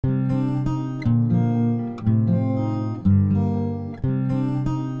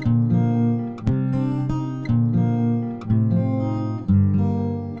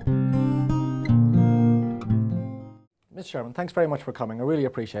Sherman, thanks very much for coming. I really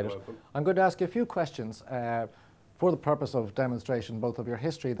appreciate it. You're welcome. I'm going to ask you a few questions for the purpose of demonstration, both of your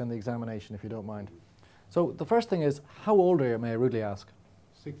history then the examination, if you don't mind. So the first thing is, how old are you, may I rudely ask?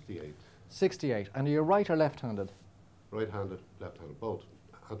 68. 68. And are you right or left-handed? Right-handed, left-handed, both.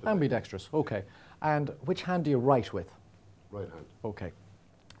 Ambidextrous, okay. And which hand do you write with? Right hand. Okay.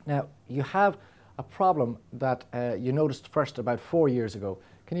 Now, you have a problem that you noticed first about 4 years ago.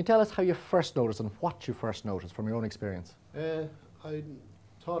 Can you tell us how you first noticed and what you first noticed from your own experience? I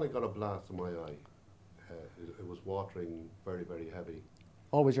thought I got a blast in my eye. It was watering very, very heavy.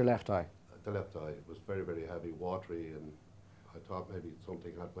 Always your left eye? The left eye was very, very heavy, watery, and I thought maybe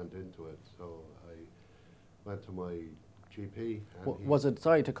something had went into it. So I went to my GP. And was it,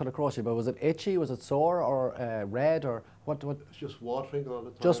 sorry to cut across you, but was it itchy, was it sore, or red, or what? It was just watering all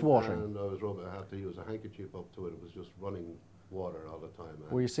the time. Just watering? And I had to use a handkerchief up to it. It was just running water all the time.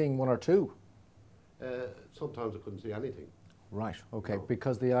 Were you seeing one or two? Sometimes I couldn't see anything. Right, okay, No.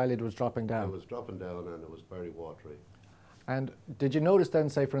 because the eyelid was dropping down. It was dropping down and it was very watery. And did you notice then,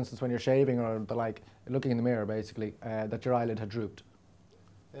 say for instance, when you're shaving or the like, looking in the mirror basically, that your eyelid had drooped?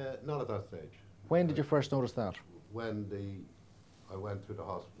 Not at that stage. When did you first notice that? When I went to the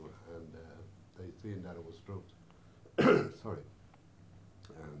hospital and they seen that it was drooped. Sorry.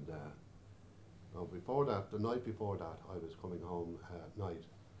 And no, before that, the night before that, I was coming home at night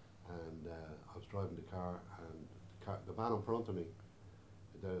and I was driving the car and the van in front of me,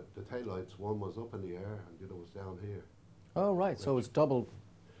 the taillights, one was up in the air and the other was down here. Oh right, so it's double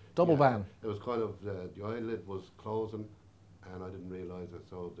van. It was kind of, the eyelid was closing and I didn't realise it,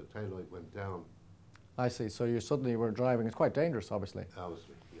 so the taillight went down. I see, so you suddenly were driving, it's quite dangerous obviously.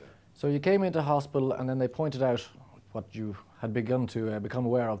 Obviously, yeah. So you came into hospital and then they pointed out what you had begun to become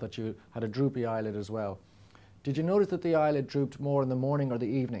aware of, that you had a droopy eyelid as well. Did you notice that the eyelid drooped more in the morning or the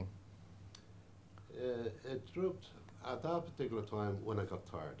evening? It drooped at that particular time when I got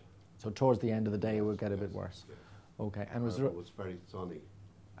tired. So towards the end of the day it would get a Yes, bit worse? yes. Okay, and was there... It was very sunny.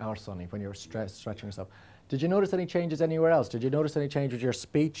 Or sunny, when you were stretching yourself. Did you notice any changes anywhere else? Did you notice any change with your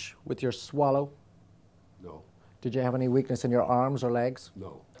speech, with your swallow? No. Did you have any weakness in your arms or legs?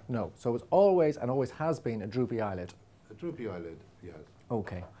 No. No, so it was always and always has been a droopy eyelid. A droopy eyelid, yes.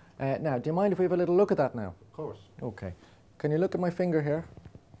 Okay. Now, do you mind if we have a little look at that now? Of course. Okay. Can you look at my finger here?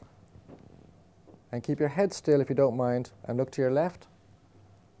 And keep your head still if you don't mind, and look to your left,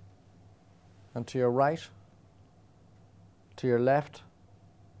 and to your right, to your left,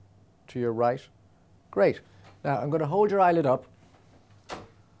 to your right. Great. Now, I'm going to hold your eyelid up,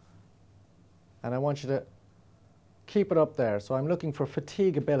 and I want you to keep it up there. So I'm looking for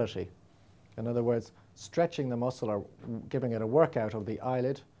fatigability. In other words, stretching the muscle or giving it a workout of the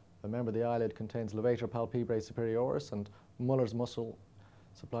eyelid. Remember, the eyelid contains levator palpebrae superioris and Muller's muscle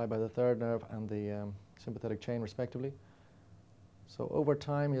supplied by the third nerve and the sympathetic chain respectively. So over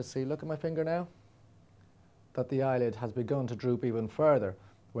time you'll see, look at my finger now, that the eyelid has begun to droop even further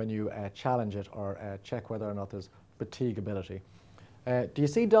when you challenge it or check whether or not there's fatigability. Do you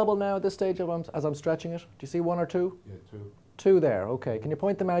see double now at this stage as I'm stretching it? Do you see one or two? Yeah, two. Two there, okay. Can you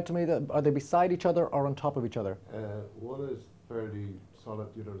point them out to me? Are they beside each other or on top of each other? One is fairly solid,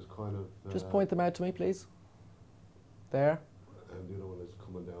 the other is kind of... Just point them out to me, please. There. And the other one is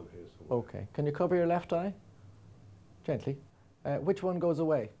coming down here somewhere. Okay. Can you cover your left eye? Gently. Which one goes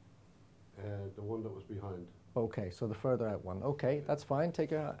away? The one that was behind. Okay, so the further out one. Okay, that's fine.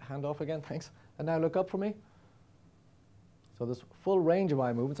 Take your hand off again, thanks. And now look up for me. So there's full range of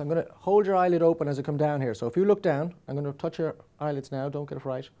eye movements. I'm going to hold your eyelid open as I come down here. So if you look down, I'm going to touch your eyelids now, don't get it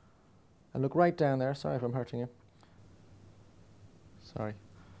right. And look right down there. Sorry if I'm hurting you. Sorry.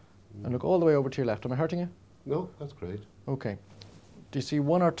 And look all the way over to your left. Am I hurting you? No, that's great. Okay. Do you see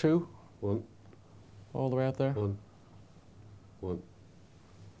one or two? One. All the way out there? One. One.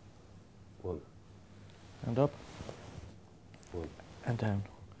 One. And up. One. And down.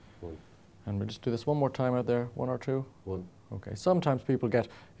 One. And we'll just do this one more time out there. One or two? One. Okay. Sometimes people get,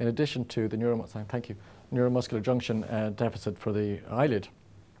 in addition to the neuromuscular junction deficit for the eyelid,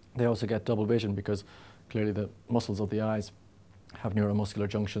 they also get double vision because clearly the muscles of the eyes have neuromuscular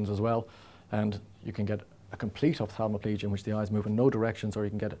junctions as well, and you can get a complete ophthalmoplegia in which the eyes move in no directions, or you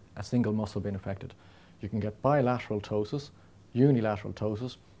can get a single muscle being affected. You can get bilateral ptosis, unilateral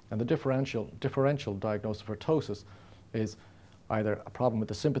ptosis, and the differential diagnosis for ptosis is either a problem with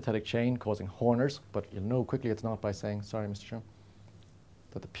the sympathetic chain causing Horner's, but you'll know quickly it's not by saying, sorry Mr. Chairman,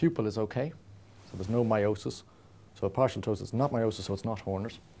 that the pupil is okay, so there's no meiosis. So a partial ptosis is not meiosis, so it's not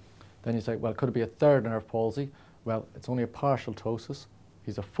Horner's. Then you say, well, could it be a third nerve palsy? Well, it's only a partial ptosis.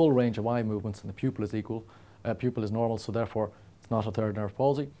 He's a full range of eye movements and the pupil is equal, pupil is normal, so therefore it's not a third nerve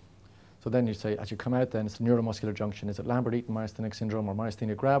palsy. So then you say, as you come out then, it's a neuromuscular junction. Is it Lambert-Eaton myasthenic syndrome or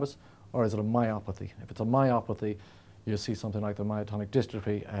myasthenia gravis, or is it a myopathy? If it's a myopathy, you'll see something like the myotonic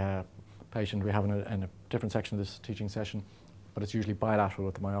dystrophy patient we have in a different section of this teaching session, but it's usually bilateral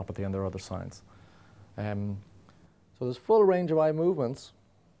with the myopathy, and there are other signs. So there's full range of eye movements,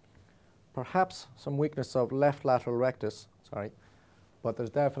 perhaps some weakness of left lateral rectus, but there's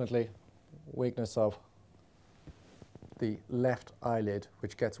definitely weakness of the left eyelid,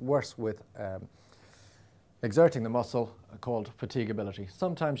 which gets worse with exerting the muscle, called fatigability.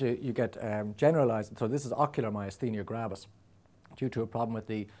 Sometimes you get generalized, so this is ocular myasthenia gravis, due to a problem with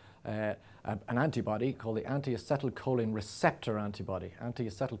the an antibody called the anti-acetylcholine receptor antibody,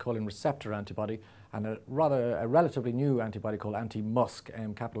 and a relatively new antibody called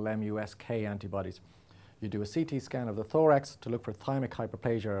anti-MuSK, capital M-U-S-K antibodies. You do a CT scan of the thorax to look for thymic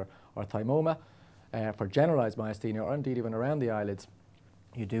hyperplasia or thymoma. For generalized myasthenia, or indeed even around the eyelids,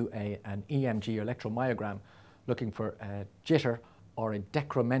 you do an EMG, electromyogram, looking for jitter or a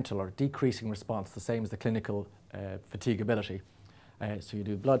decremental or decreasing response, the same as the clinical fatigability. So you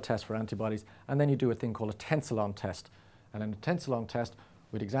do blood tests for antibodies, and then you do a thing called a tensilon test. And in a tensilon test,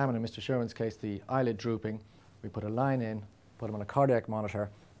 we'd examine, in Mr. Sherman's case, the eyelid drooping. We put a line in, put him on a cardiac monitor,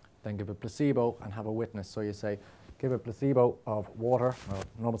 then give a placebo and have a witness. So you say, give a placebo of water, or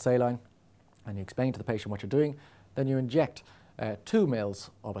normal saline, and you explain to the patient what you're doing. Then you inject 2 mils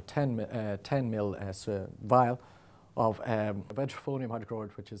of a 10 mil vial of vedrophonium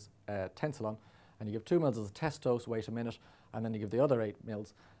hydrochloride, which is tensilon, and you give 2 mils as a test dose, wait a minute, and then you give the other 8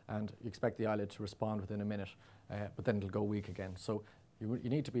 mils, and you expect the eyelid to respond within a minute, but then it'll go weak again. So you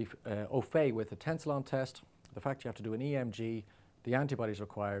need to be au fait with the tensilon test, the fact you have to do an EMG, the antibodies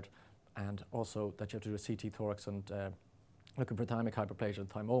required, and also that you have to do a CT thorax and looking for thymic hyperplasia and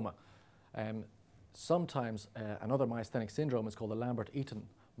thymoma. Sometimes another myasthenic syndrome is called the Lambert-Eaton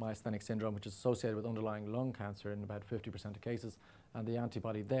myasthenic syndrome, which is associated with underlying lung cancer in about 50% of cases, and the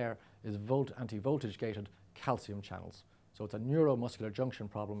antibody there is anti-voltage gated calcium channels. So it's a neuromuscular junction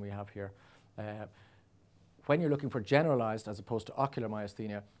problem we have here. When you're looking for generalized as opposed to ocular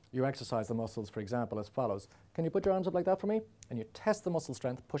myasthenia, you exercise the muscles, for example, as follows. Can you put your arms up like that for me? And you test the muscle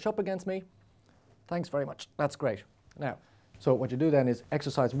strength, push up against me. Thanks very much, that's great. Now, so what you do then is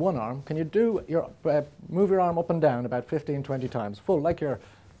exercise one arm. Can you do move your arm up and down about 15, 20 times, full, like you're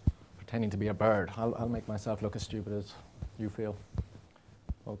pretending to be a bird. I'll make myself look as stupid as you feel.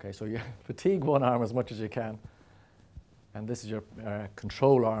 Okay, so you fatigue one arm as much as you can. And this is your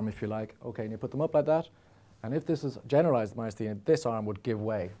control arm, if you like. Okay, and you put them up like that. And if this is generalized myasthenia, this arm would give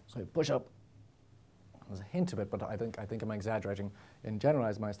way. So you push up. There's a hint of it, but I think I'm exaggerating. In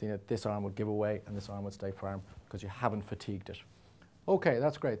generalized myasthenia, this arm would give away and this arm would stay firm because you haven't fatigued it. Okay,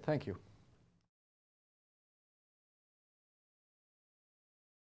 that's great. Thank you.